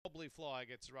Lovely Flyer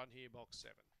gets a run here, box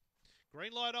 7.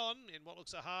 Green light on in what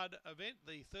looks a hard event.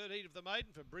 The third heat of the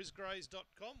maiden for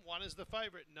brisgrays.com. 1 is the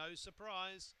favourite, No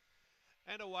Surprise.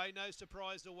 And away, No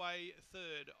Surprise away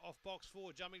third. Off box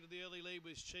 4, jumping to the early lead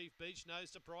was Chief Beach. No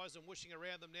Surprise and wishing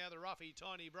around them now the roughie,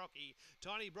 Tiny Brocky.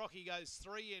 Tiny Brocky goes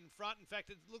 3 in front. In fact,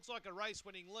 it looks like a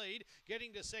race-winning lead.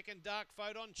 Getting to second, Dark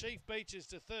Photon. Chief Beach is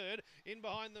to third. In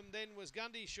behind them then was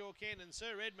Gundy Shawcan and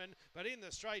Sir Edmund. But in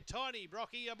the straight, Tiny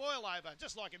Brocky, a boil over,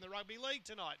 just like in the Rugby League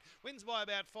tonight. Wins by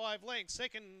about 5 lengths.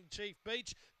 Second, Chief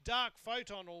Beach. Dark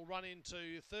Photon will run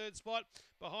into third spot.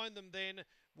 Behind them then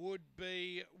would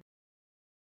be